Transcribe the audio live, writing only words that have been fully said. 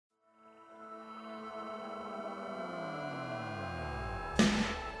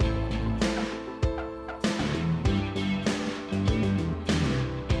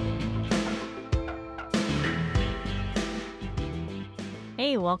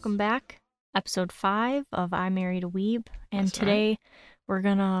Hey, welcome back. Episode 5 of I Married a Weeb. And That's today we're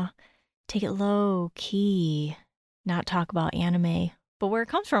gonna take it low key, not talk about anime, but where it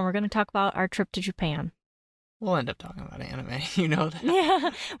comes from. We're gonna talk about our trip to Japan. We'll end up talking about anime. You know that.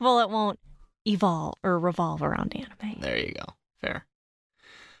 Yeah, well, it won't evolve or revolve around anime. There you go. Fair.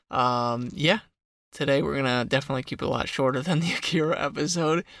 Yeah. Today we're gonna definitely keep it a lot shorter than the Akira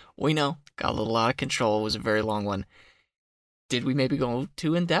episode. We know, got a little out of control. It was a very long one. Did we maybe go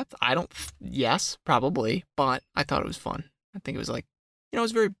too in depth? Yes, probably, but I thought it was fun. I think it was like, it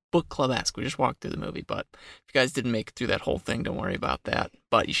was very book club-esque. We just walked through the movie, but if you guys didn't make it through that whole thing, don't worry about that.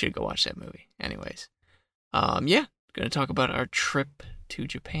 But you should go watch that movie. Anyways, yeah, gonna talk about our trip to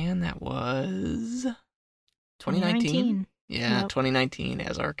Japan. That was 2019. Yeah, Yep. 2019,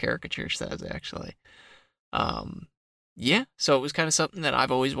 as our caricature says, actually. Yeah, so it was kind of something that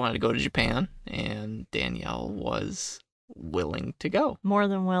I've always wanted to go to Japan, and Danielle was willing to go. More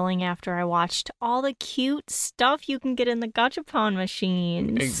than willing after I watched all the cute stuff you can get in the Gachapon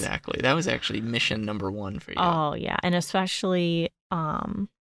machines. Exactly. That was actually mission number 1 for you. Oh, yeah. And especially, I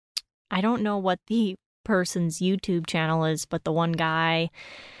don't know what the person's YouTube channel is, but the one guy,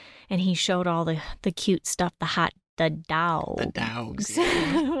 and he showed all the cute stuff, the dogs. The dogs.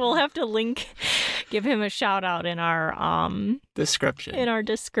 Yeah. We'll have to give him a shout out in our Description. In our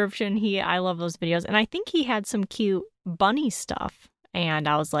description. I love those videos. And I think he had some cute bunny stuff. And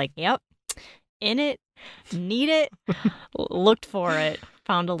I was like, yep, in it, need it, looked for it,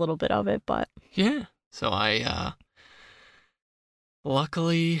 found a little bit of it, but. Yeah. So I,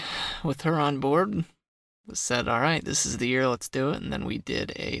 luckily, with her on board, said, all right, this is the year, let's do it. And then we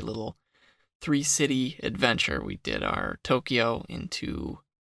did a little 3-city adventure. We did our Tokyo into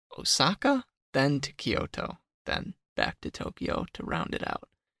Osaka, then to Kyoto, then back to Tokyo to round it out.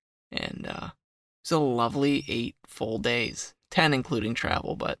 And it was a lovely 8 full days, 10 including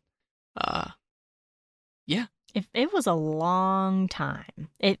travel, but yeah. It was a long time.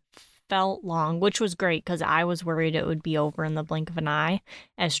 It felt long, which was great because I was worried it would be over in the blink of an eye,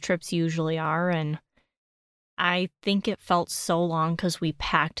 as trips usually are. And I think it felt so long because we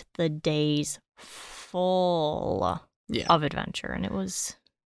packed the days full of adventure, and it was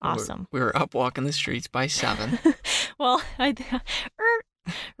awesome. We were up walking the streets by 7. Well,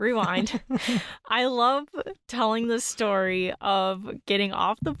 rewind. I love telling the story of getting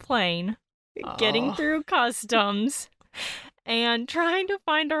off the plane, getting through customs, and trying to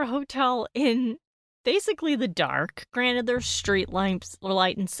find our hotel in basically the dark. Granted, there's street lights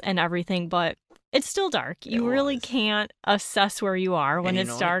and everything, but it's still dark. You really can't assess where you are when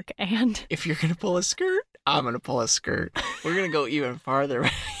it's dark. And if you're going to pull a skirt, I'm going to pull a skirt. We're going to go even farther.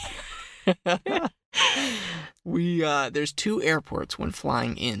 There's 2 airports when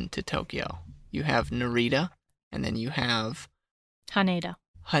flying into Tokyo. You have Narita, and then you have Haneda.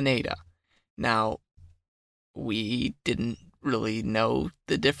 Now, we didn't really know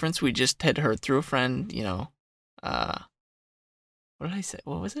the difference. We just had heard through a friend, what did I say?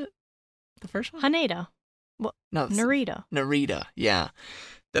 What was it? The first one? Haneda. Well, no, Narita, yeah.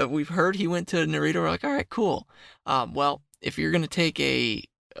 That we've heard he went to Narita. We're like, all right, cool. Well, if you're gonna take you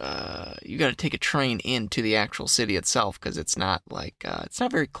got to take a train into the actual city itself because it's not it's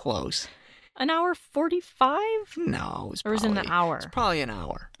not very close. An hour 45? No, it was an hour. It's probably an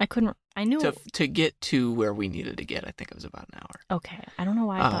hour. I knew to get to where we needed to get. I think it was about an hour. Okay, I don't know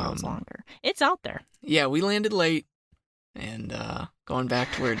why I thought it was longer. It's out there. Yeah, we landed late. And going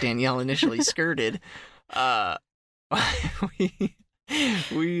back to where Danielle initially skirted,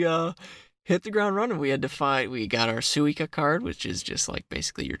 we hit the ground running. We got our Suica card, which is just like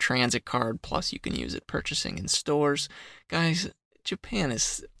basically your transit card, plus you can use it purchasing in stores. Guys, Japan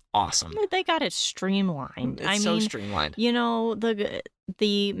is awesome. They got it streamlined. It's so streamlined.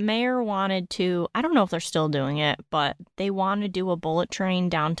 The mayor wanted to, I don't know if they're still doing it, but they want to do a bullet train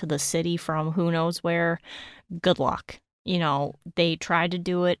down to the city from who knows where. Good luck. They tried to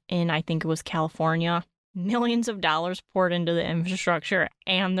do it in, I think it was California. Millions of dollars poured into the infrastructure,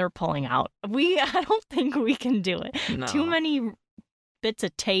 and they're pulling out. I don't think we can do it. No. Too many bits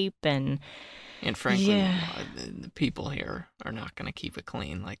of tape and frankly, the people here are not going to keep it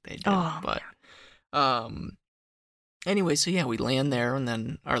clean like they do. But anyway, so yeah, we land there, and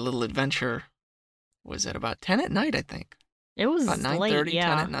then our little adventure was at about 10 at night, I think. It was about 9:30, late,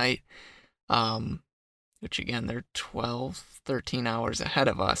 10 at night. Which again, they're 12, 13 hours ahead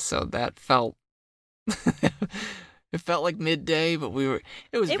of us, so that felt it felt like midday, but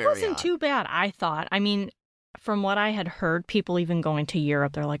it wasn't too bad, I thought. I mean, from what I had heard, people even going to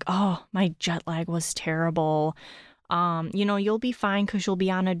Europe, they're like, oh, my jet lag was terrible. You'll be fine because you'll be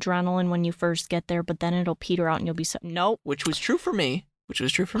on adrenaline when you first get there, but then it'll peter out and you'll be nope. Which was true for me. which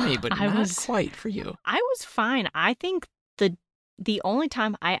was true for me, but not quite for you. I was fine. I think the only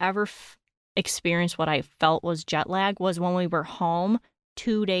time I ever experienced what I felt was jet lag was when we were home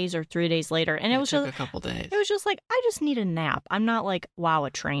 2 days or 3 days later. And it was took just a couple days. It was just like, I just need a nap. I'm not like, wow,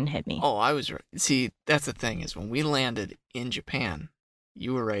 a train hit me. Oh, I was right. See, that's the thing is when we landed in Japan,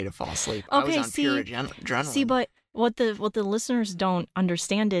 you were ready to fall asleep. Okay, I was on pure adrenaline. See, but what the listeners don't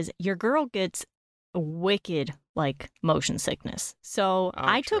understand is your girl gets wicked like motion sickness. So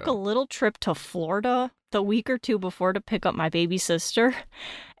I took a little trip to Florida the week or two before to pick up my baby sister,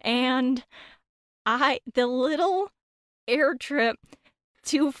 and the little air trip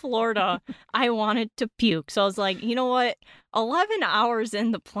to Florida, I wanted to puke. So I was like, you know what? 11 hours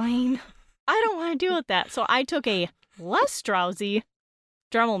in the plane, I don't want to deal with that. So I took a less drowsy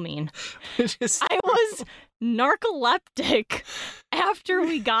Dramamine. I was narcoleptic after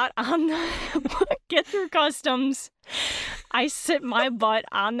we got on the get through customs. I sit my butt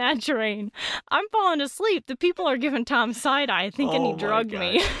on that train. I'm falling asleep. The people are giving Tom side-eye thinking he drugged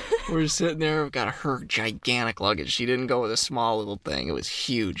me. We're sitting there. We've got her gigantic luggage. She didn't go with a small little thing. It was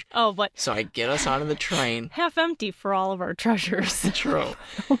huge. Oh, but... So I get us onto the train. Half empty for all of our treasures. True.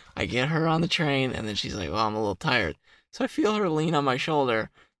 I get her on the train, and then she's like, well, I'm a little tired. So I feel her lean on my shoulder.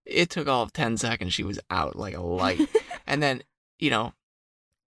 It took all of 10 seconds. She was out like a light. And then,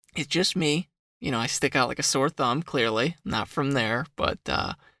 it's just me. I stick out like a sore thumb, clearly. Not from there, but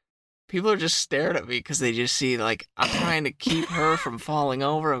people are just staring at me because they just see, like, I'm trying to keep her from falling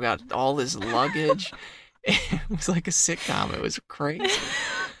over. I've got all this luggage. It was like a sitcom. It was crazy.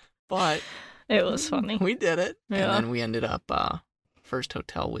 But it was funny. We did it. Yeah. And then we ended up, first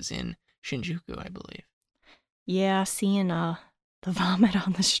hotel was in Shinjuku, I believe. Yeah, seeing the vomit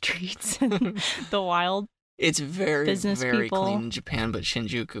on the streets and the wild It's very people. Clean in Japan, but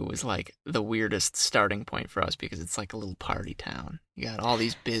Shinjuku was like the weirdest starting point for us because it's like a little party town. You got all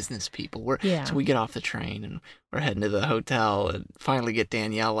these business people. So we get off the train and we're heading to the hotel and finally get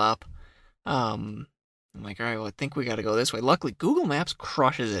Danielle up. I'm like, all right, well, I think we got to go this way. Luckily, Google Maps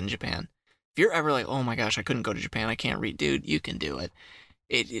crushes it in Japan. If you're ever like, oh my gosh, I couldn't go to Japan, I can't read, dude, you can do it.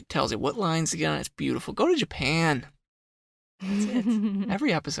 It tells you what lines to get on. It's beautiful. Go to Japan. That's it.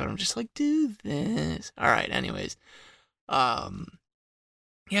 Every episode, I'm just like, do this. All right. Anyways, so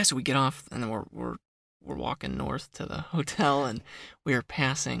we get off, and then we're walking north to the hotel, and we are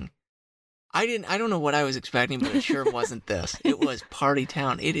passing. I don't know what I was expecting, but it sure wasn't this. It was party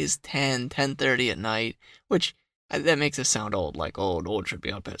town. It is 10:30 at night, which that makes us sound old, like old should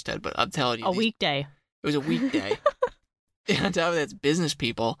be out past 10. But I'm telling you, weekday. It was a weekday. And on top of that, it's business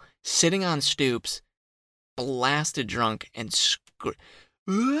people sitting on stoops, blasted drunk, and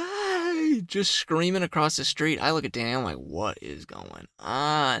just screaming across the street. I look at Danielle, I'm like, what is going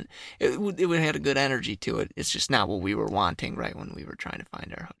on? It would have had a good energy to it. It's just not what we were wanting right when we were trying to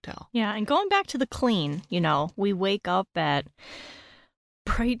find our hotel. Yeah, and going back to the clean, we wake up at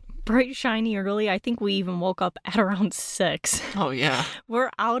bright, shiny early. I think we even woke up at around 6. Oh, yeah.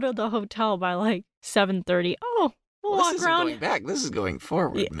 We're out of the hotel by like 7:30. Oh, we'll walk this around. This isn't going back. This is going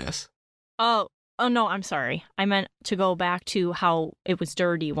forward, miss. Oh, no, I'm sorry. I meant to go back to how it was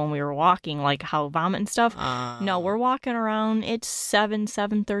dirty when we were walking, like how vomit and stuff. No, we're walking around. It's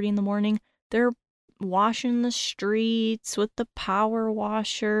 7:30 in the morning. They're washing the streets with the power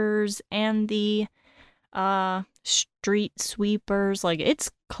washers and the street sweepers. Like,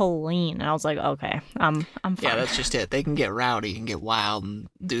 it's clean. And I was like, okay, I'm fine. Yeah, that's just it. They can get rowdy and get wild and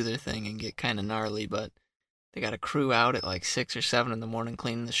do their thing and get kind of gnarly, but they got a crew out at like 6 or 7 in the morning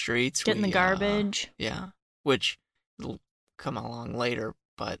cleaning the streets. Getting the garbage. Yeah, which will come along later,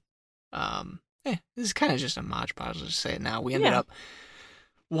 but this is kind of just a Mod Podge, let's just say it now. We ended up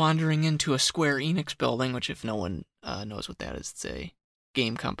wandering into a Square Enix building, which if no one knows what that is, it's a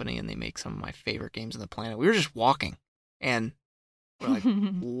game company, and they make some of my favorite games on the planet. We were just walking, and we're like,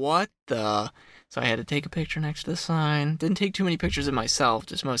 what the? So I had to take a picture next to the sign. Didn't take too many pictures of myself,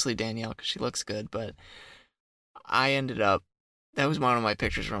 just mostly Danielle because she looks good, but I ended up, that was one of my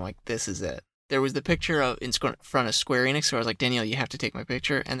pictures where I'm like, this is it. There was the picture in front of Square Enix, so I was like, Danielle, you have to take my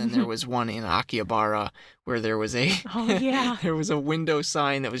picture. And then there was one in Akihabara where there was there was a window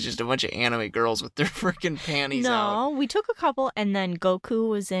sign that was just a bunch of anime girls with their freaking panties out. No, we took a couple, and then Goku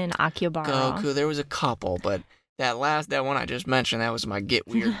was in Akihabara. There was a couple, but that one I just mentioned, that was my get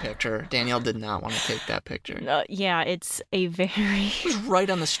weird picture. Danielle did not want to take that picture. Yeah, it's a very... It was right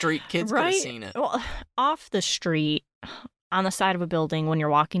on the street. Kids could have seen it. Well, off the street, on the side of a building, when you're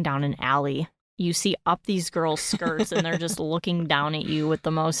walking down an alley, you see up these girls' skirts, and they're just looking down at you with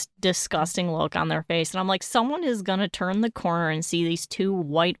the most disgusting look on their face. And I'm like, someone is going to turn the corner and see these two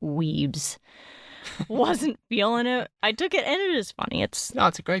white weebs wasn't feeling it. I took it, and it is funny. It's No,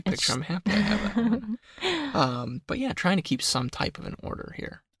 it's a great picture. I'm happy I have that one. But yeah, trying to keep some type of an order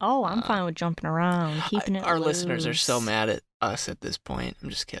here. Oh, I'm fine with jumping around, keeping it Our loose. listeners are so mad at us at this point. I'm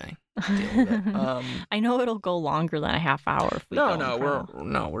just kidding. Deal with it. I know it'll go longer than a half hour if we go in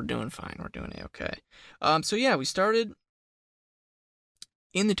chrono. we're doing fine. We're doing okay. So yeah, we started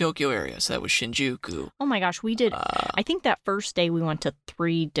in the Tokyo area. So that was Shinjuku, Oh my gosh, we did. I think that first day we went to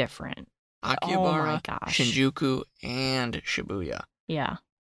 3 different. Akihabara, Oh my gosh. Shinjuku, and Shibuya. Yeah.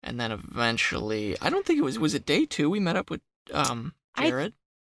 And then eventually, I don't think it was it day 2 we met up with Jared?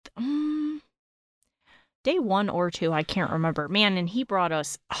 Day 1 or 2, I can't remember. Man, and he brought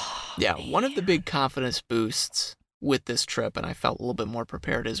us. Oh, Yeah, man. one of the big confidence boosts with this trip, and I felt a little bit more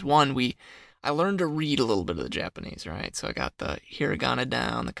prepared, is one, I learned to read a little bit of the Japanese, right? So I got the hiragana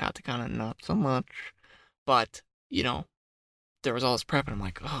down, the katakana not so much. But, there was all this prep, and I'm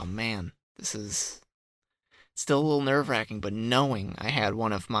like, oh man, this is still a little nerve-wracking, but knowing I had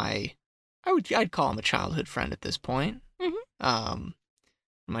one of my, I'd call him a childhood friend at this point. Mm-hmm.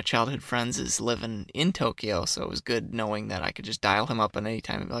 My childhood friends is living in Tokyo, so it was good knowing that I could just dial him up at any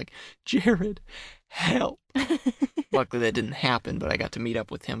time and be like, Jared, help. Luckily that didn't happen, but I got to meet up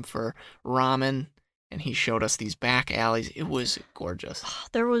with him for ramen, and he showed us these back alleys. It was gorgeous.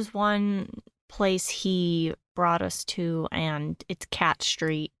 There was one place he brought us to, and it's Cat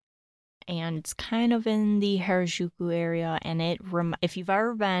Street, and it's kind of in the Harajuku area, and if you've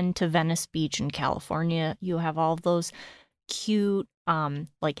ever been to Venice Beach in California, you have all of those cute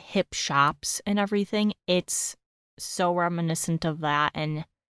like hip shops and everything. It's so reminiscent of that, and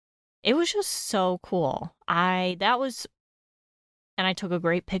it was just so cool. And I took a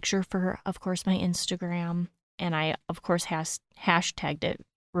great picture for, of course, my Instagram, and I of course hashtagged it.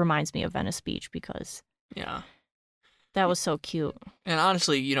 Reminds me of Venice Beach because Yeah. that was so cute. And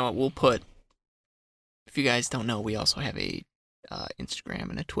honestly, we'll put, if you guys don't know, we also have a Instagram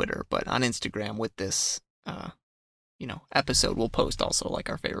and a Twitter, but on Instagram with this episode, we'll post also like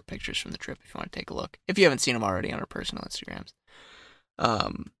our favorite pictures from the trip if you want to take a look. If you haven't seen them already on our personal Instagrams.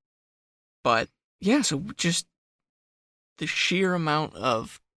 But yeah, so just the sheer amount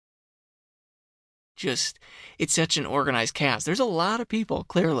of it's such an organized cast. There's a lot of people,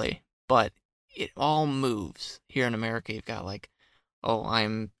 clearly, but it all moves. Here in America, you've got like, oh,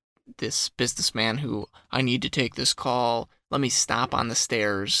 I'm this businessman who I need to take this call. Let me stop on the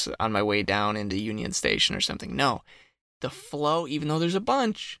stairs on my way down into Union Station or something. No. The flow, even though there's a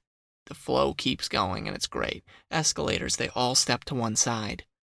bunch, the flow keeps going, and it's great. Escalators, they all step to one side.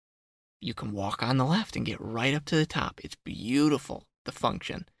 You can walk on the left and get right up to the top. It's beautiful, the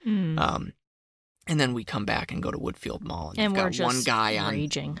function. And then we come back and go to Woodfield Mall, and we're you've got one guy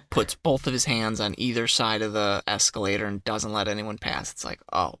raging. puts both of his hands on either side of the escalator and doesn't let anyone pass. It's like,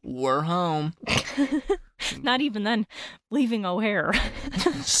 oh, we're home. Not even then, leaving O'Hare.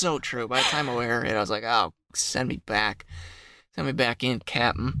 So true. By the time O'Hare hit, I was like, oh, send me back. Send me back in,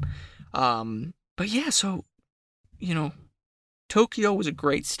 Captain. But yeah, so, Tokyo was a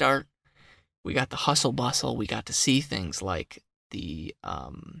great start. We got the hustle bustle. We got to see things like the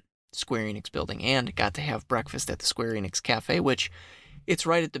Square Enix building, and got to have breakfast at the Square Enix Cafe, which it's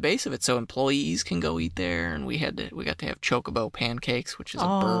right at the base of it, so employees can go eat there. And we got to have chocobo pancakes, which is a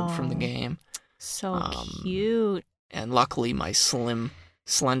bird from the game. So cute. And luckily, my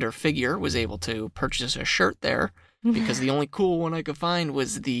slender figure was able to purchase a shirt there, because the only cool one I could find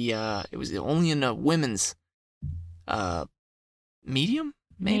was it was only in a women's medium,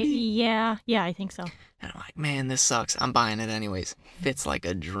 maybe? Yeah, I think so. And I'm like, man, this sucks. I'm buying it anyways. Fits like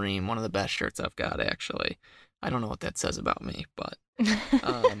a dream. One of the best shirts I've got, actually. I don't know what that says about me, but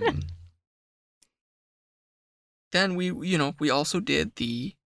then we also did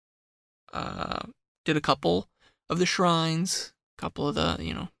did a couple of the shrines, a couple of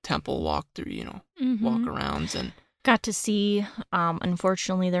the, temple walk-through, walk-arounds, and got to see,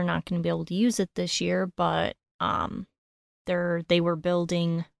 unfortunately, they're not going to be able to use it this year, but they were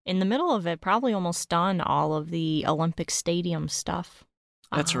building in the middle of it, probably almost done, all of the Olympic Stadium stuff.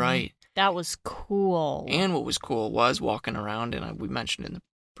 That's right. That was cool. And what was cool was walking around, and we mentioned in the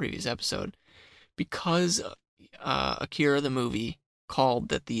previous episode, because Akira the movie called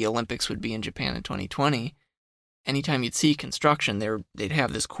that the Olympics would be in Japan in 2020, anytime you'd see construction, they'd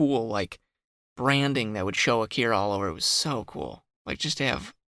have this cool, like, branding that would show Akira all over. It was so cool. Like, just to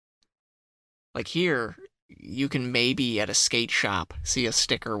have, like, here, you can maybe at a skate shop see a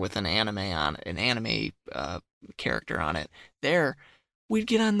sticker with an anime character on it. There, we'd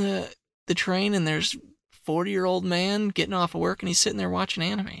get on the train, and there's 40-year-old man getting off of work, and he's sitting there watching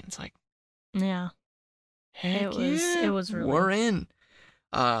anime. And it's like, yeah, heck it was really. We're in.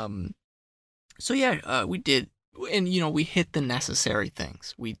 So yeah, we did, and we hit the necessary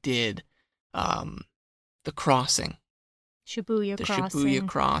things. We did the crossing, Shibuya the Crossing. Shibuya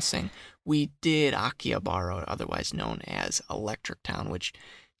crossing. We did Akihabara, otherwise known as Electric Town, which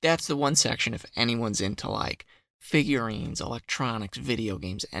that's the one section if anyone's into like figurines, electronics, video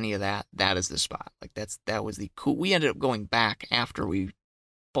games, any of that, that is the spot. Like that was the cool. We ended up going back after we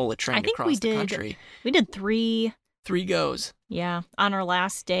bullet trained across the country. We did 3 goes. Yeah, on our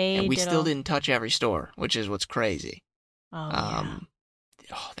last day. And we still didn't touch every store, which is what's crazy. Oh,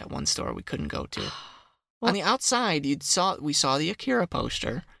 that one store we couldn't go to. Well, on the outside, we saw the Akira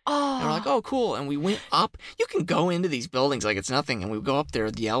poster. Oh. And we're like, oh, cool. And we went up. You can go into these buildings like it's nothing. And we go up there,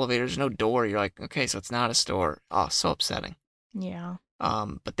 the elevator, there's no door. You're like, okay, so it's not a store. Oh, so upsetting. Yeah.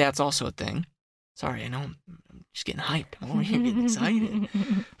 But that's also a thing. Sorry, I know I'm just getting hyped. I'm over here getting excited.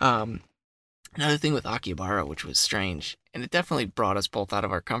 Another thing with Akihabara, which was strange, and it definitely brought us both out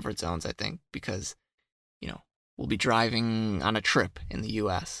of our comfort zones, I think, because, we'll be driving on a trip in the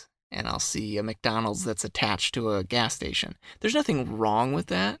U.S., and I'll see a McDonald's that's attached to a gas station. There's nothing wrong with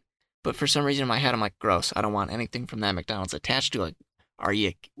that, but for some reason in my head, I'm like, gross. I don't want anything from that McDonald's attached to it. Are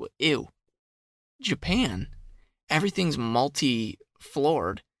you? Ew. Japan, everything's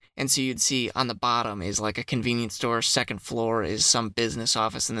multi-floored, and so you'd see on the bottom is like a convenience store, second floor is some business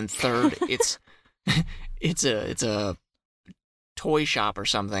office, and then third, it's a toy shop or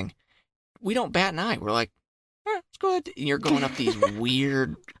something. We don't bat an eye. We're like, all right, let's go ahead. And you're going up these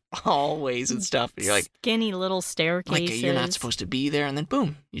weird hallways and stuff. And you're like skinny little staircases. Like you're not supposed to be there, and then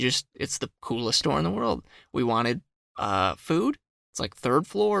boom, it's the coolest store in the world. We wanted food. It's like 3rd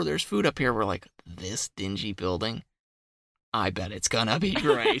floor. There's food up here. We're like, this dingy building, I bet it's gonna be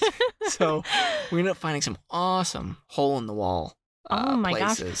great. So we ended up finding some awesome hole in the wall. Oh my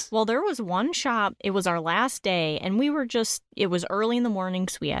places. gosh. Well, there was one shop, it was our last day, and it was early in the morning,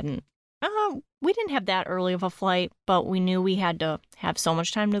 so we didn't have that early of a flight, but we knew we had to have so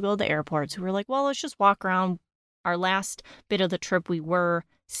much time to go to the airport. So we were like, well, let's just walk around. Our last bit of the trip, we were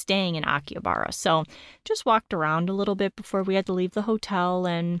staying in Akihabara. So just walked around a little bit before we had to leave the hotel,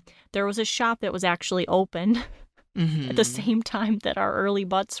 and there was a shop that was actually open. Mm-hmm. At the same time that our early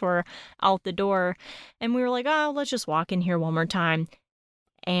butts were out the door. And we were like, oh, let's just walk in here one more time.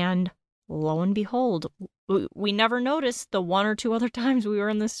 And lo and behold, we never noticed the 1 or 2 other times we were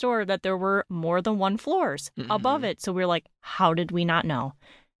in the store that there were more than 1 floors above it. So we were like, how did we not know?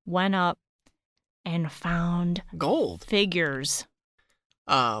 Went up and found gold figures.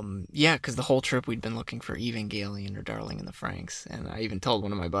 Yeah, because the whole trip we'd been looking for Evangelion or Darling in the Franxx. And I even told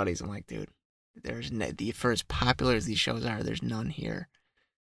one of my buddies, I'm like, dude, for as popular as these shows are, there's none here.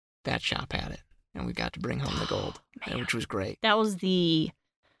 That shop had it, and we got to bring home the gold, which was great.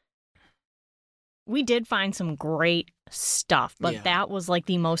 We did find some great stuff, but that was like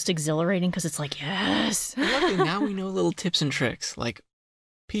the most exhilarating because it's like, yes. Luckily, now we know little tips and tricks, like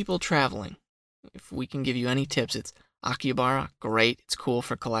people traveling. If we can give you any tips, it's Akihabara, great. It's cool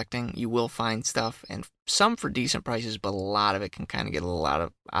for collecting. You will find stuff, and some for decent prices, but a lot of it can kind of get a little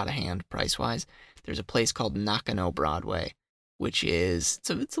out of hand price-wise. There's a place called Nakano Broadway, which is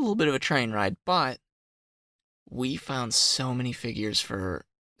it's a little bit of a train ride, but we found so many figures for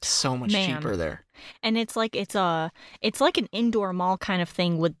so much cheaper there. And it's like an indoor mall kind of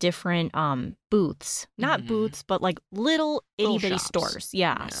thing with different booths. Not booths, but like little itty-bitty stores.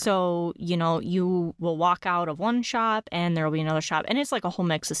 Yeah. So, you will walk out of one shop and there will be another shop. And it's like a whole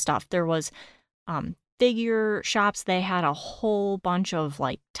mix of stuff. There was figure shops. They had a whole bunch of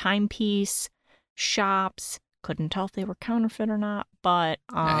like timepiece shops. Couldn't tell if they were counterfeit or not, but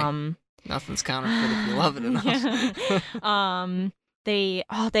nothing's counterfeit if you love it enough. They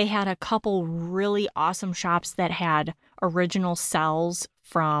had a couple really awesome shops that had original cells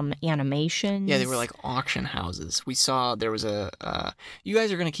from animations. Yeah, they were like auction houses. We saw there was you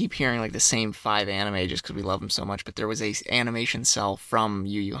guys are going to keep hearing like the same 5 anime just because we love them so much, but there was a animation cell from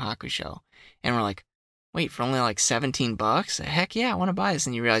Yu Yu Hakusho. And we're like, wait, for only like $17? Heck yeah, I want to buy this.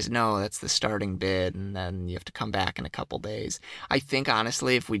 And you realize, no, that's the starting bid, and then you have to come back in a couple days. I think,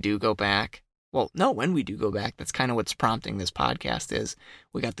 honestly, if we do go back, when we do go back, that's kind of what's prompting this podcast is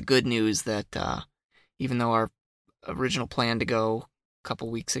we got the good news that even though our original plan to go a couple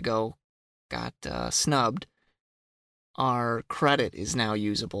weeks ago got snubbed, our credit is now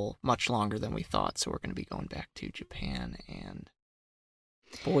usable much longer than we thought. So we're going to be going back to Japan, and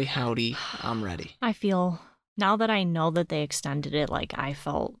boy howdy, I'm ready. I feel, now that I know that they extended it, like I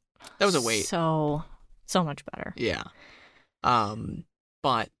felt that was a wait. So much better. Yeah.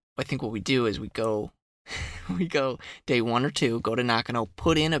 But I think what we do is we go day 1 or 2, go to Nakano,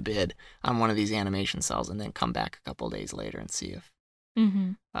 put in a bid on one of these animation cells, and then come back a couple of days later and see if,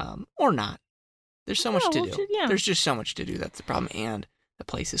 or not. There's so much to we'll do. yeah. There's just so much to do. That's the problem. And the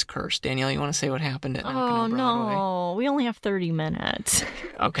place is cursed. Danielle, you want to say what happened at Nakano Broadway? No, we only have 30 minutes.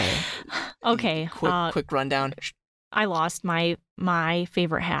 Okay. Okay. Quick rundown. I lost my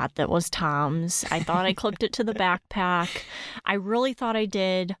favorite hat that was Tom's. I thought I clipped it to the backpack. I really thought I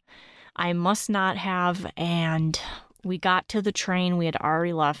did. I must not have. And we got to the train. We had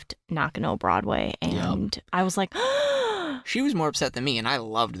already left Nakano Broadway. And I was like, she was more upset than me, and I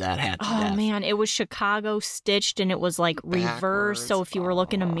loved that hat to oh, death. man. It was Chicago stitched, and it was like reversed. So if you were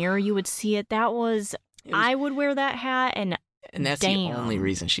looking in a mirror, you would see it. I would wear that hat, and that's damn. the only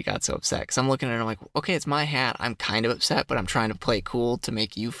reason she got so upset. Because I'm looking at her, I'm like, okay, it's my hat. I'm kind of upset, but I'm trying to play cool to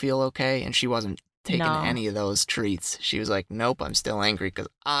make you feel okay. And she wasn't taking any of those treats. She was like, nope, I'm still angry because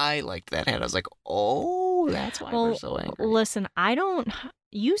I liked that hat. I was like, oh, that's why we're so angry. Listen,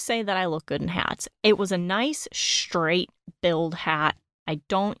 you say that I look good in hats. It was a nice, straight build hat. I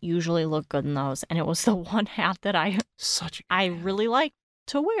don't usually look good in those. And it was the one hat that I really liked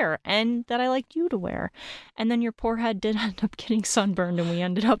to wear and that I liked you to wear. And then your poor head did end up getting sunburned, and we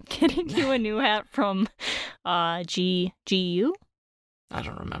ended up getting you a new hat from GU? I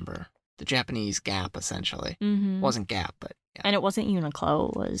don't remember. The Japanese Gap, essentially. Mm-hmm. Wasn't Gap, but yeah. And it wasn't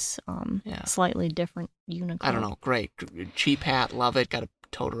Uniqlo. It was slightly different Uniqlo. I don't know. Great. Cheap hat. Love it. Got a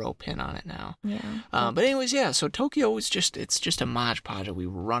Totoro pin on it now. Yeah. But anyways, yeah. So Tokyo was it's just a Mod Podge. We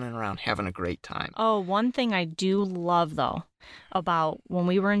were running around having a great time. Oh, one thing I do love, though, about when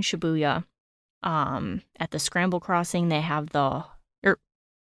we were in Shibuya, at the Scramble Crossing, they have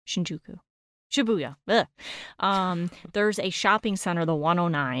Shinjuku. Shibuya. There's a shopping center, the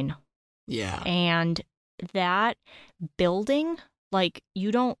 109. Yeah. And that building, like,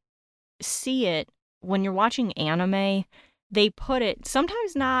 you don't see it when you're watching anime. They put it,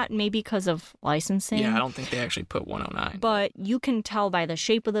 sometimes not, maybe because of licensing. Yeah, I don't think they actually put 109. But you can tell by the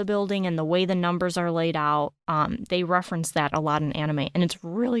shape of the building and the way the numbers are laid out. They reference that a lot in anime. And it's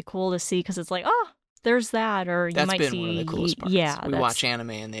really cool to see because it's like, oh, there's that. Or you might see. That's been one of the coolest parts. Yeah. We watch anime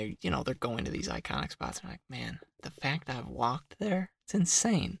and they're going to these iconic spots. And I'm like, man, the fact I've walked there, it's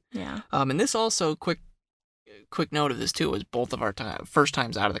insane. Yeah. And this also, quick note of this too, was both of our first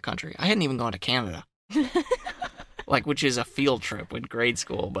times out of the country. I hadn't even gone to Canada. Which is a field trip with grade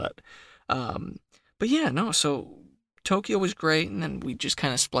school, but yeah, no. So Tokyo was great, and then we just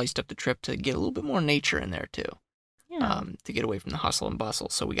kind of spliced up the trip to get a little bit more nature in there too, to get away from the hustle and bustle.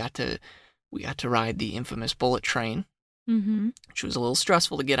 So we got to ride the infamous bullet train, which was a little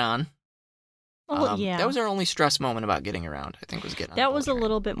stressful to get on. Oh yeah, that was our only stress moment about getting around. I think was getting on that was a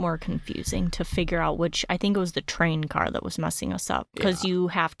little bit more confusing to figure out which. I think it was the train car that was messing us up because you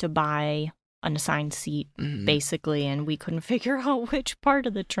have to buy an assigned seat, basically, and we couldn't figure out which part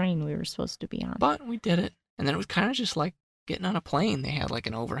of the train we were supposed to be on. But we did it, and then it was kind of just like getting on a plane. They had like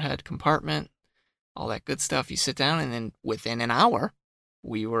an overhead compartment, all that good stuff. You sit down, and then within an hour,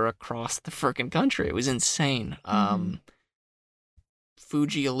 we were across the frickin' country. It was insane.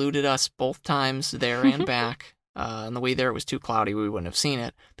 Fuji eluded us both times there and back. On the way there, it was too cloudy. We wouldn't have seen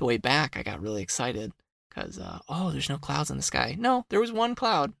it. The way back, I got really excited because, there's no clouds in the sky. No, there was one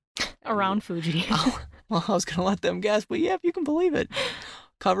cloud. Around Fuji. Well, I was going to let them guess, but yeah, if you can believe it.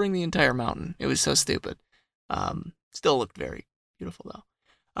 Covering the entire mountain. It was so stupid. Still looked very beautiful, though.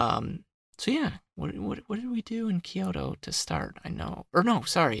 So yeah, what did we do in Kyoto to start?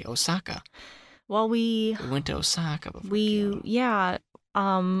 Osaka. Well, we went to Osaka before Kyoto.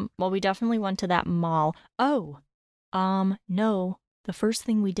 We definitely went to that mall. No. The first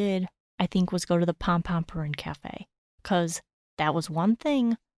thing we did, I think, was go to the Pom Pom Purin Cafe. Because that was one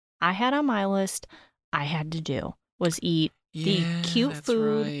thing I had on my list I had to do, was eat the cute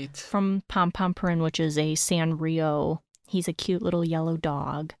food from Pom Pom Purin, which is a Sanrio. He's a cute little yellow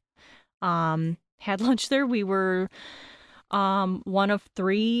dog. Had lunch there. We were one of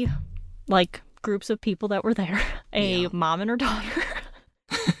 3, groups of people that were there. A mom and her daughter.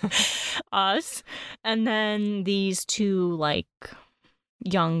 Us. And then these 2,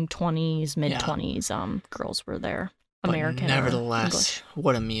 young 20s, mid-20s girls were there. American. But nevertheless,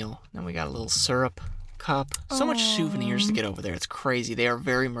 what a meal. Then we got a little syrup cup. So much souvenirs to get over there. It's crazy. They are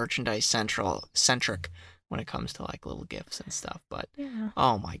very merchandise-centric when it comes to, little gifts and stuff. But,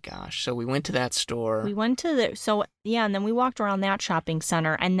 oh my gosh. So we went to that store. We went to and then we walked around that shopping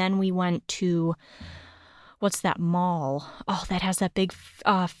center. And then we went to, what's that mall? Oh, that has that big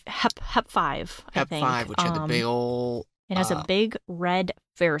Hep 5, I think. Hep 5, which had the big old... It has a big red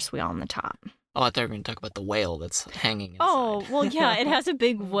Ferris wheel on the top. Oh, I thought you were going to talk about the whale that's hanging inside. Oh, well, yeah, it has a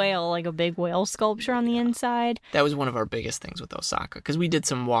big whale, a big whale sculpture on the inside. That was one of our biggest things with Osaka, because we did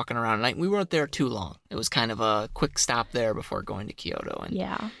some walking around at night. We weren't there too long. It was kind of a quick stop there before going to Kyoto.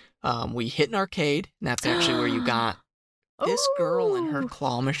 And We hit an arcade, and that's actually where you got this girl and her Ooh.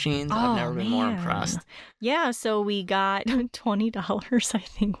 claw machines. I've never been more impressed. Yeah, so we got $20, I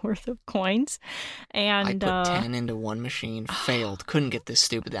think, worth of coins. And I put 10 into one machine, failed, couldn't get this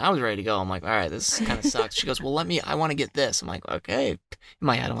stupid thing. I was ready to go. I'm like, all right, this kind of sucks. She goes, well, I want to get this. I'm like, okay. In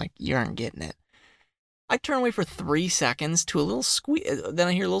my head, I'm like, you aren't getting it. I turn away for 3 seconds to a little squeal. Then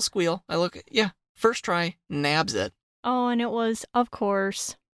I hear a little squeal. I look, yeah, first try, nabs it. Oh, and it was, of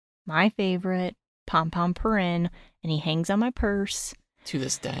course, my favorite, Pom Pom Purin, and he hangs on my purse. To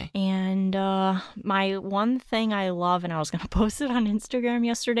this day. And my one thing I love, and I was going to post it on Instagram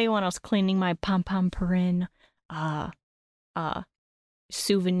yesterday when I was cleaning my Pom Pom Purin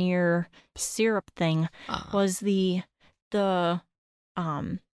souvenir syrup thing, was the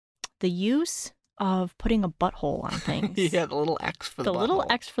use of putting a butthole on things. Yeah, the little X for the butthole. The little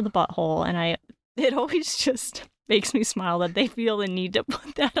X for the butthole, and it always just makes me smile that they feel the need to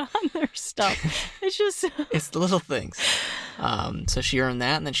put that on their stuff. It's just... It's the little things. So she earned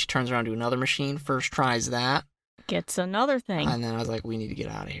that, and then she turns around to another machine, first tries that. Gets another thing. And then I was like, we need to get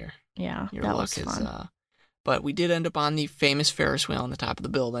out of here. Yeah, Your that luck was is fun. But we did end up on the famous Ferris wheel on the top of the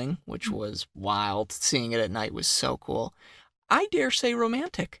building, which was wild. Seeing it at night was so cool. I dare say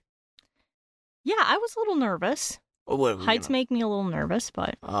romantic. Yeah, I was a little nervous. Heights make me a little nervous,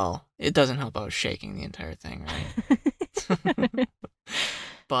 but... Oh, it doesn't help I was shaking the entire thing, right?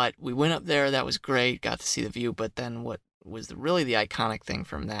 But we went up there. That was great. Got to see the view. But then what was really the iconic thing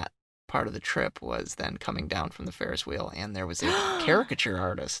from that part of the trip was then coming down from the Ferris wheel, and there was a caricature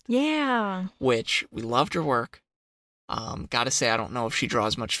artist. Yeah. Which we loved her work. Gotta say, I don't know if she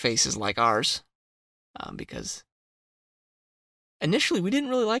draws much faces like ours, because initially we didn't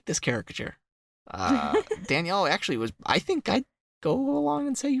really like this caricature. Danielle actually was, I think I'd go along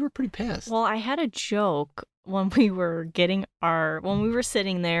and say you were pretty pissed. Well, I had a joke when we were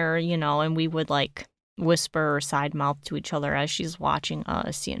sitting there, and we would like whisper or side mouth to each other as she's watching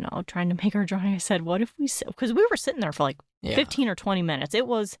us, trying to make her drawing. I said, what if we sit, because we were sitting there for like 15 or 20 minutes. It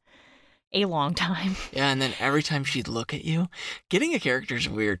was a long time. Yeah, and then every time she'd look at you, getting a character is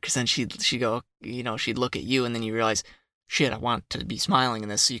weird, because then she'd go, she'd look at you, and then you realize, shit, I want to be smiling in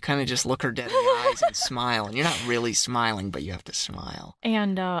this. So you kind of just look her dead in the eyes and smile. And you're not really smiling, but you have to smile.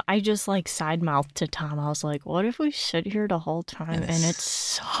 And I just like side mouthed to Tom. I was like, what if we sit here the whole time and it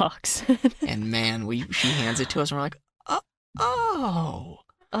sucks? And man, she hands it to us and we're like,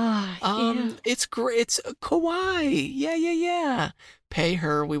 yeah. It's great. It's kawaii. Yeah. Pay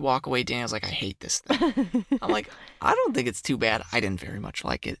her. We walk away. Daniel's like, I hate this thing. I'm like, I don't think it's too bad. I didn't very much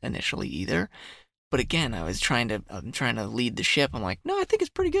like it initially either. But again, I'm trying to lead the ship. I'm like, no, I think it's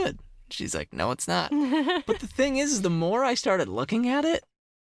pretty good. She's like, no, it's not. But the thing is the more I started looking at it,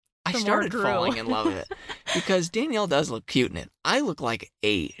 I started falling in love with it. Because Danielle does look cute in it. I look like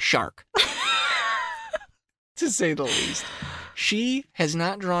a shark, to say the least. She has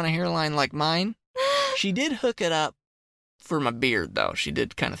not drawn a hairline like mine. She did hook it up for my beard, though. She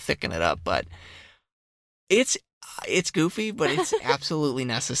did kind of thicken it up, but it's goofy, but it's absolutely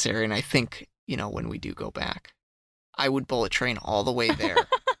necessary. And I think, when we do go back, I would bullet train all the way there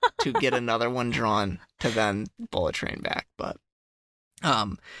to get another one drawn to then bullet train back. But,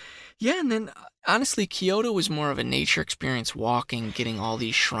 yeah, and then honestly, Kyoto was more of a nature experience, walking, getting all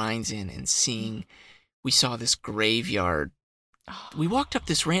these shrines in and seeing. We saw this graveyard. We walked up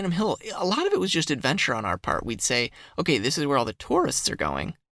this random hill. A lot of it was just adventure on our part. We'd say, okay, this is where all the tourists are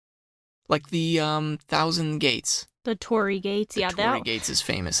going. Like the 1,000 Gates. The Torii Gates, The Torii Gates is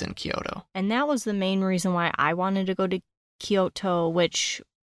famous in Kyoto. And that was the main reason why I wanted to go to Kyoto, which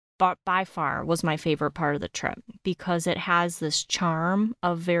by far was my favorite part of the trip, because it has this charm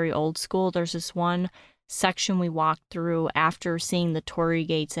of very old school. There's this one section we walked through after seeing the Torii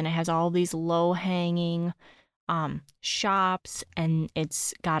Gates, and it has all these low-hanging shops, and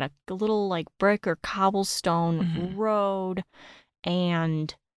it's got a little like brick or cobblestone road,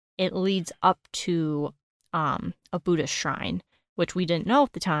 and it leads up to a Buddhist shrine, which we didn't know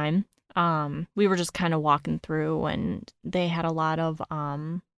at the time. We were just kind of walking through, and they had a lot of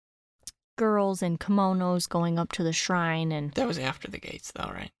girls in kimonos going up to the shrine. And that was after the gates,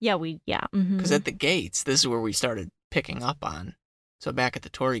 though, right? Yeah, because at the gates, this is where we started picking up on. So back at the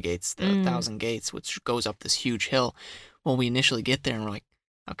Torii Gates, the 1,000 Gates, which goes up this huge hill. Well, we initially get there and we're like,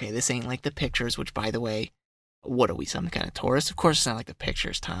 okay, this ain't like the pictures, which, by the way, what are we, some kind of tourist? Of course it's not like the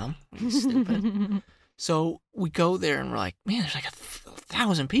pictures, Tom. Are you stupid? So we go there and we're like, man, there's like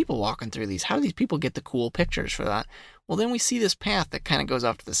 1,000 people walking through these. How do these people get the cool pictures for that? Well, then we see this path that kind of goes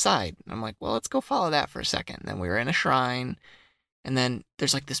off to the side. And I'm like, well, let's go follow that for a second. And then we were in a shrine. And then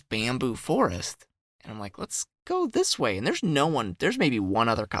there's like this bamboo forest. And I'm like, let's go this way. And there's no one. There's maybe one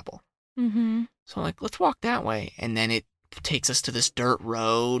other couple. Mm-hmm. So I'm like, let's walk that way. And then it takes us to this dirt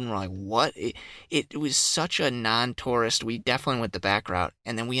road. And we're like, what? It was such a non-tourist. We definitely went the back route.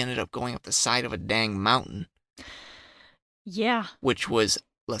 And then we ended up going up the side of a dang mountain. Yeah. Which was,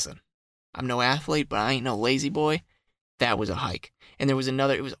 listen, I'm no athlete, but I ain't no lazy boy. That was a hike. And there was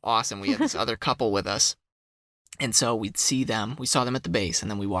another, it was awesome. We had this other couple with us. And so we'd see them. We saw them at the base, and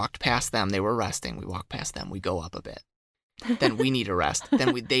then we walked past them. They were resting. We walked past them. We go up a bit. Then we need a rest.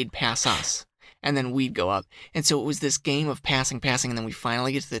 Then they'd pass us, and then we'd go up. And so it was this game of passing, and then we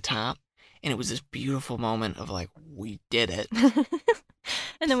finally get to the top, and it was this beautiful moment of like, we did it.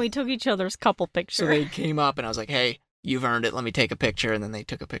 And then we took each other's couple pictures. So they came up, and I was like, hey, you've earned it. Let me take a picture. And then they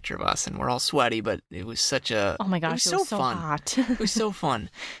took a picture of us, and we're all sweaty, but it was such a... Oh my gosh, it was so fun. Hot. It was so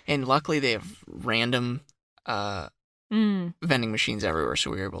fun. And luckily they have random vending machines everywhere,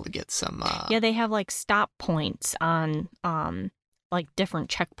 so we were able to get some... Yeah, they have like stop points on like different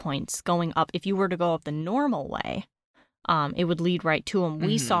checkpoints going up. If you were to go up the normal way, it would lead right to them.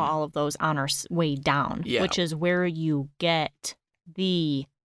 We saw all of those on our way down, which is where you get the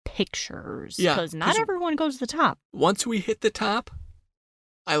pictures. Yeah, because not everyone goes to the top. Once we hit the top,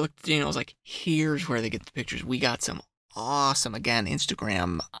 I looked at Daniel, I was like, here's where they get the pictures. We got some awesome, again,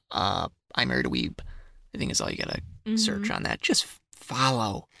 Instagram, I Married a Weeb, I think is all you gotta search on that. Just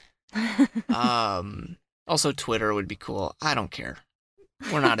follow. Also, Twitter would be cool. I don't care.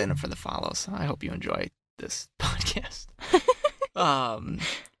 We're not in it for the follows. I hope you enjoy this podcast. But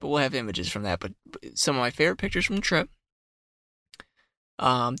we'll have images from that. But some of my favorite pictures from the trip.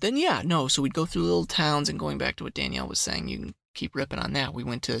 So we'd go through little towns, and going back to what Danielle was saying, you can keep ripping on that. We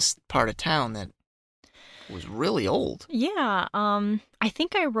went to this part of town that was really old. Yeah, I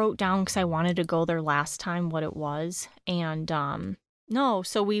think I wrote down, because I wanted to go there last time, what it was. And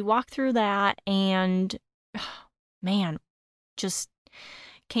so we walked through that, and man, just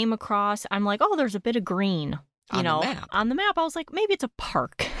came across, I'm like, oh, there's a bit of green. On the map, I was like, maybe it's a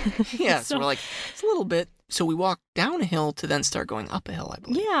park. Yeah, so we're like, it's a little bit. So we walked down a hill to then start going up a hill, I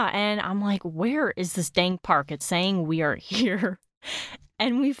believe. Yeah, and I'm like, where is this dang park? It's saying we are here.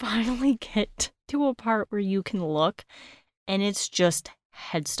 And we finally get to a part where you can look, and it's just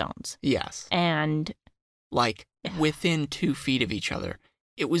headstones. Yes. And like within 2 feet of each other.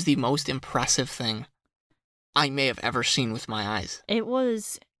 It was the most impressive thing I may have ever seen with my eyes.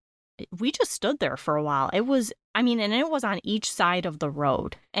 We just stood there for a while. It was on each side of the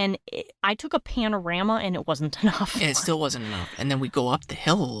road. And I took a panorama, and it wasn't enough. And it still wasn't enough. And then we go up the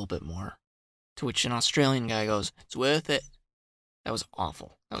hill a little bit more, to which an Australian guy goes, it's worth it. That was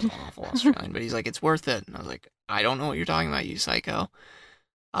awful. That was awful Australian. But he's like, it's worth it. And I was like, I don't know what you're talking about, you psycho.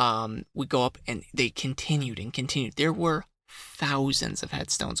 We go up, and they continued and continued. There were thousands of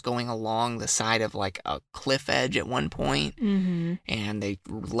headstones going along the side of like a cliff edge at one point. Mm-hmm. And they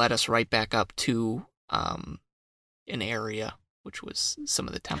led us right back up to an area, which was some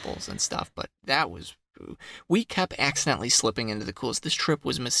of the temples and stuff. But we kept accidentally slipping into the coolest. This trip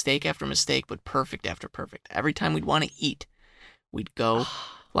was mistake after mistake, but perfect after perfect. Every time we'd want to eat, we'd go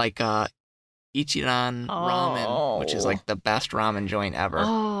like Ichiran Ramen, which is like the best ramen joint ever.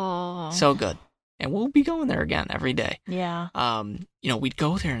 Oh. So good. And we'll be going there again every day. Yeah. We'd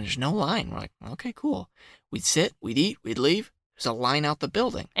go there, and there's no line. We're like, okay, cool. We'd sit, we'd eat, we'd leave. There's a line out the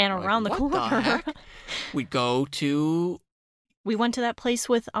building. And we're around like, the corner. What the heck? We'd go to... We went to that place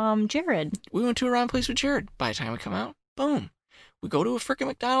with Jared. We went to a ramen place with Jared. By the time we come out, boom. We go to a frickin'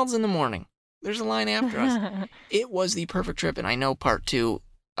 McDonald's in the morning. There's a line after us. It was the perfect trip, and I know part two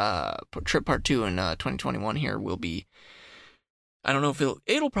in 2021 here will be... I don't know if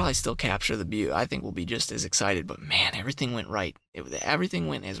it'll probably still capture the view. I think we'll be just as excited, but man, everything went right. Everything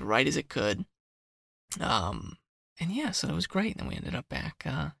went as right as it could. And yeah, so it was great. And then we ended up back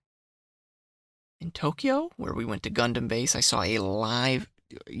in Tokyo, where we went to Gundam Base. I saw a live,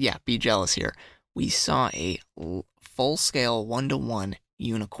 be jealous here. We saw a full-scale 1-to-1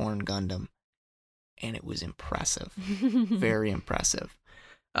 Unicorn Gundam, and it was impressive. Very impressive.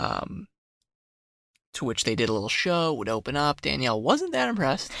 To which they did a little show, would open up. Danielle wasn't that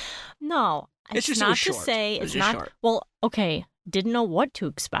impressed. No, it's just not short. To say it's not short. Well, okay, didn't know what to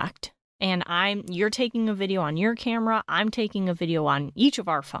expect. And you're taking a video on your camera, I'm taking a video on each of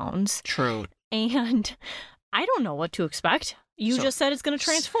our phones. True. And I don't know what to expect. You just said it's going to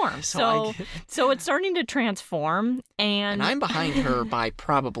transform. So it's starting to transform, and I'm behind her by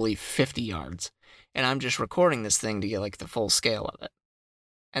probably 50 yards. And I'm just recording this thing to get like the full scale of it.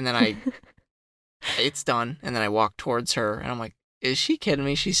 And then it's done, and then I walk towards her, and I'm like, is she kidding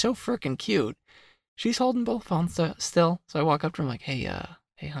me? She's so freaking cute. She's holding both phones still. So I walk up to her, I'm like, hey,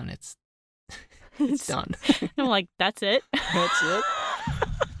 hon, It's done. I'm like, that's it? That's it?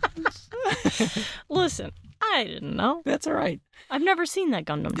 Listen, I didn't know. That's all right. I've never seen that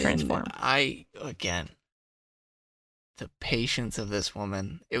Gundam transform. Again, the patience of this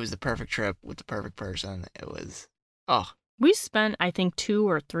woman. It was the perfect trip with the perfect person. It was, We spent, I think, 2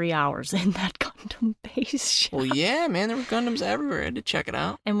 or 3 hours in that Gundam base shop. Well, yeah, man, there were Gundams everywhere. I had to check it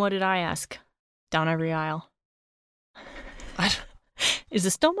out. And what did I ask? Down every aisle. I Is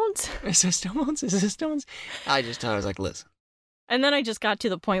this Stonemounts? Is this Stonemounts? Is this Stonemounts? I was like, listen. And then I just got to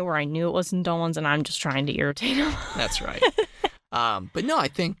the point where I knew it wasn't Stonemounts, and I'm just trying to irritate him. That's right. But no, I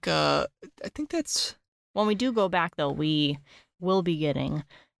think that's... When we do go back, though, we will be getting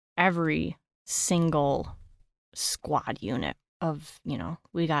every single squad unit of,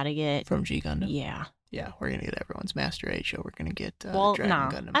 we got to get... From G Gundam? Yeah. Yeah, we're going to get everyone's Master Asia. We're going to get Dragon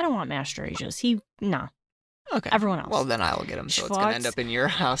Gundam. I don't want Master Asia's. No. Okay. Everyone else. Well, then I will get him, so it's going to end up in your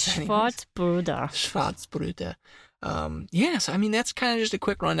house. Schwarzbruder. Schwarzbruder. Yeah, so I mean, that's kind of just a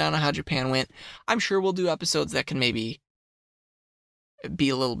quick rundown of how Japan went. I'm sure we'll do episodes that can maybe be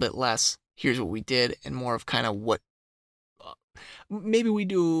a little bit less, here's what we did, and more of kind of what... maybe we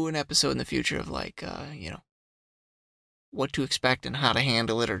do an episode in the future of like, what to expect and how to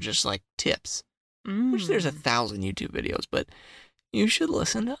handle it, or just like tips. Which there's 1,000 YouTube videos, but you should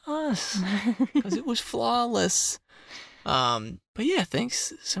listen to us because it was flawless. But yeah,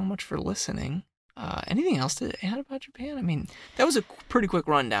 thanks so much for listening. Anything else to add about Japan? I mean, that was a pretty quick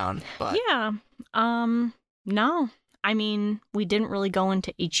rundown, but yeah. No. I mean, we didn't really go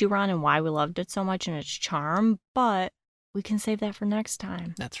into Ichiran and why we loved it so much and its charm, but we can save that for next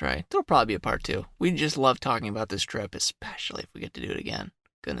time. That's right. There'll probably be a part 2. We just love talking about this trip, especially if we get to do it again.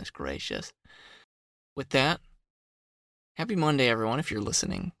 Goodness gracious. With that, happy Monday, everyone, if you're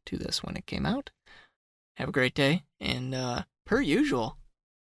listening to this when it came out. Have a great day, and per usual,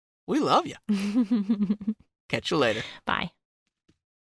 we love you. Catch you later. Bye.